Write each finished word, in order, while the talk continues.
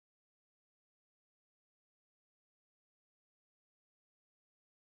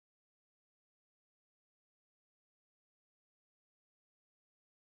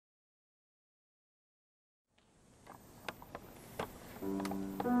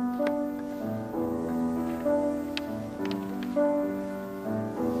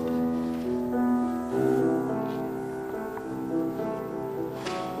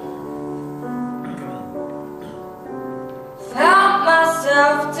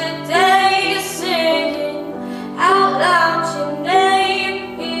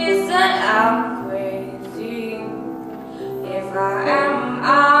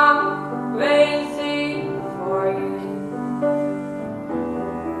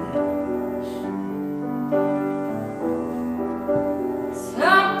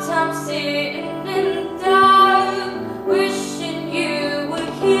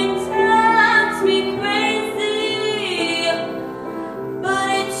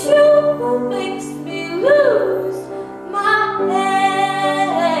makes me lose my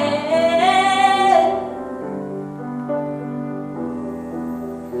head.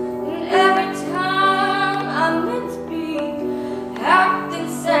 And every time I'm meant to be acting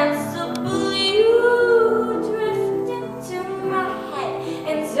sensibly, you drift into my head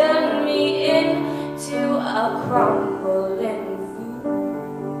and turn me into a crumbling fool.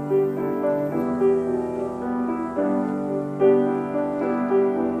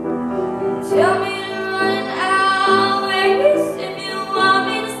 Tell me to run out ways if you want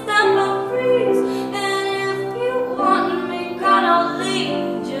me to stop or freeze, and if you want me gone or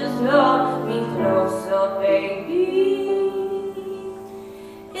leave, just hold me closer, baby.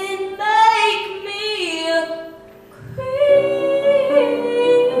 It make me crazy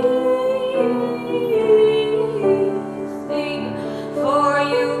for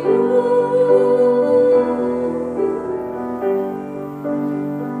you.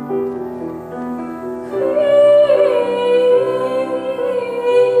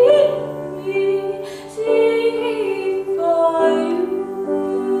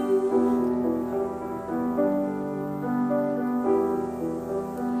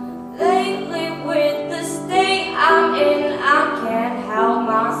 Lately with the state I'm in, I can't help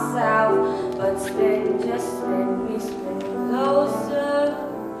myself but just spin me spinning closer,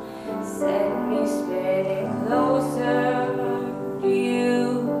 send me spinning closer to you.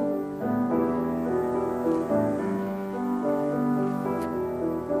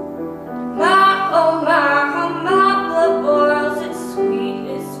 My, oh my, how my blood boils, it's sweet,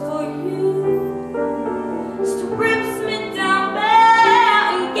 it's for you. Strips me down bare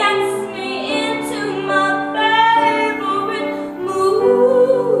and gets me into my favorite mood.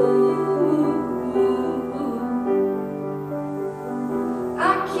 I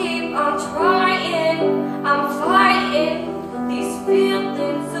keep on trying, I'm fighting these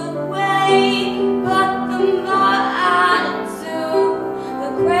feelings away, but the more I do, the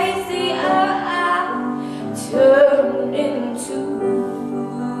crazier I turn into.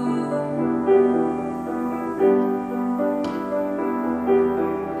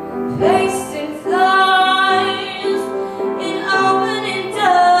 Face